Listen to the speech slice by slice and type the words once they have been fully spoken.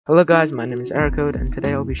Hello guys, my name is Ericode and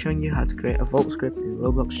today I'll be showing you how to create a Vault script in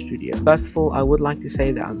Roblox Studio. First of all, I would like to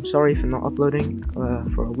say that I'm sorry for not uploading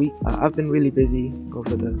for a week. I've been really busy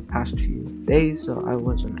over the past few days, so I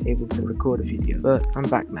wasn't able to record a video, but I'm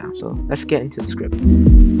back now, so let's get into the script.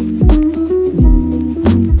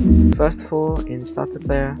 First of all, in starter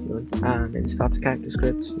player and in starter character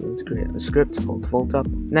script, you want to create a script called Vault Up.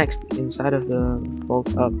 Next, inside of the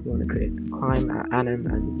Vault Up, you want to create climb anim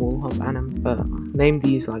and wall hop anim. Name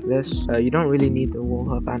these like this. You don't really need the wall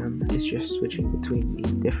hop anim, it's just switching between the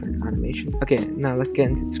different animations. Okay, now let's get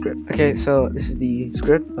into the script. Okay, so this is the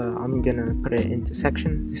script. I'm gonna put it into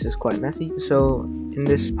sections. This is quite messy. So in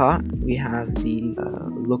this part, we have the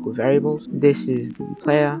local variables. This is the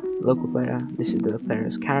player, local player. This is the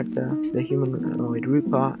player's character. This is the humanoid root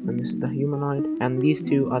part, and this is the humanoid. And these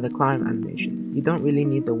two are the climb animation. You don't really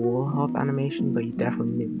need the wall hop animation, but you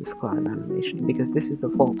definitely need this climb animation because this is the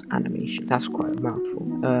vault animation. That's quite a mouthful.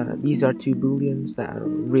 These are two booleans that are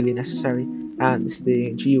really necessary, and this is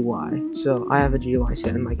the GUI. So I have a GUI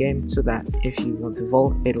set in my game so that if you want to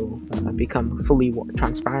vault, it'll become fully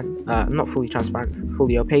transparent. Not fully transparent,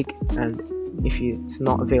 fully opaque, and if it's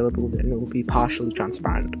not available, then it will be partially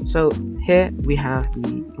transparent. So here we have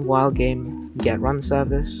the while game get run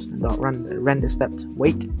service dot run the render stepped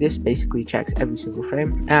wait. This basically checks every single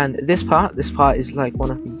frame, and this part is like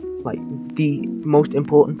one of the most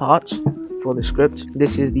important parts for the script.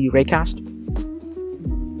 This is the raycast.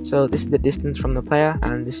 So this is the distance from the player,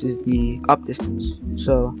 and this is the up distance.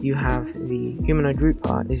 So you have the humanoid root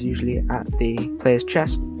part is usually at the player's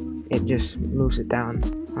chest. It just moves it down,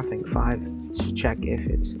 I think 5, to check if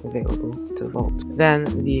it's available to vault. Then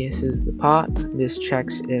this is the part. This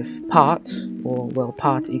checks if part, or well,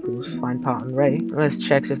 part equals find part and ray. This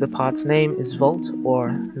checks if the part's name is vault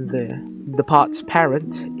or the part's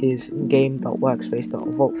parent is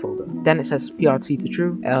game.workspace.vault folder. Then it sets PRT to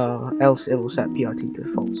true, else it will set PRT to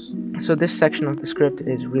false. So this section of the script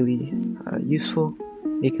is really useful,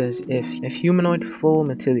 because if humanoid floor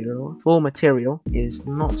material is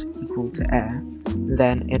not equal to air,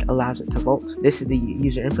 then it allows it to vault. This is the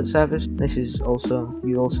user input service. This is also,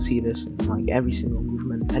 you also see this in like every single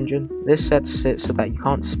movement engine. This sets it so that you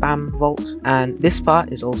can't spam vault, and this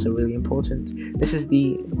part is also really important. This is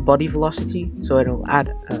the body velocity, so it'll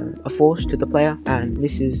add a force to the player, and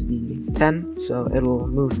this is the 10, so it'll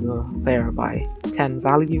move the player by 10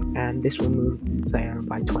 value, and this will move the player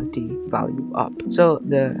by 20 value up. So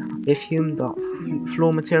if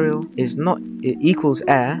hum.floor material is not equals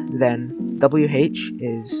air, then WH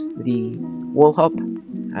is the wall hop,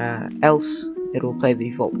 else it will play the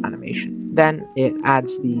vault animation. Then it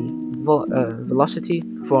adds the velocity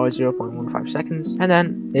for 0.15 seconds, and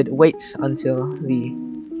then it waits until the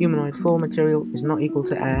humanoid floor material is not equal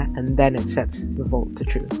to air, and then it sets the vault to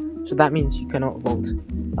true. So that means you cannot vault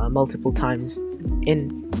multiple times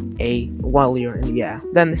while you're in the air.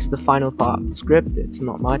 Then this is the final part of the script. It's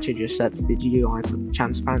not much, it just sets the GUI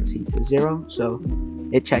transparency to 0. So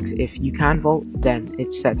it checks if you can vault, then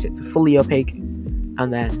it sets it to fully opaque,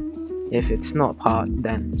 and then if it's not part,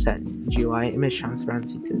 then set GUI image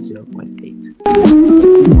transparency to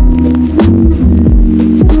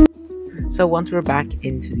 0.8. So once we're back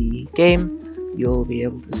into the game, you'll be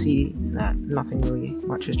able to see that nothing really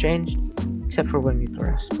much has changed, except for when we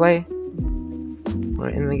press play. We're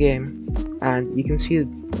in the game, and you can see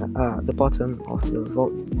the bottom of the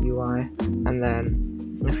vault UI, and then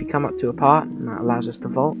if we come up to a part, and that allows us to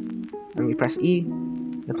vault, and we press E,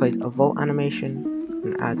 it plays a vault animation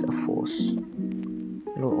and adds a force.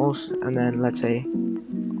 It will also, and then let's say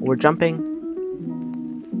we're jumping,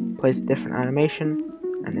 plays a different animation,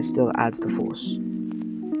 and it still adds the force.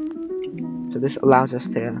 So this allows us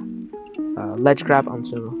to ledge grab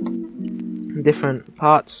onto different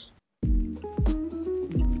parts.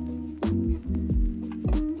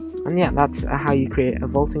 And yeah, that's how you create a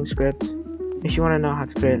vaulting script. If you want to know how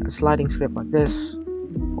to create a sliding script like this,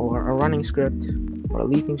 or a running script, or a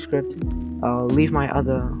leaping script, I'll leave my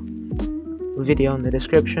other video in the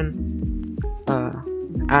description.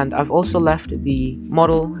 And I've also left the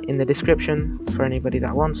model in the description for anybody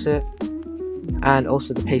that wants it, and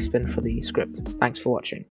also the paste bin for the script. Thanks for watching.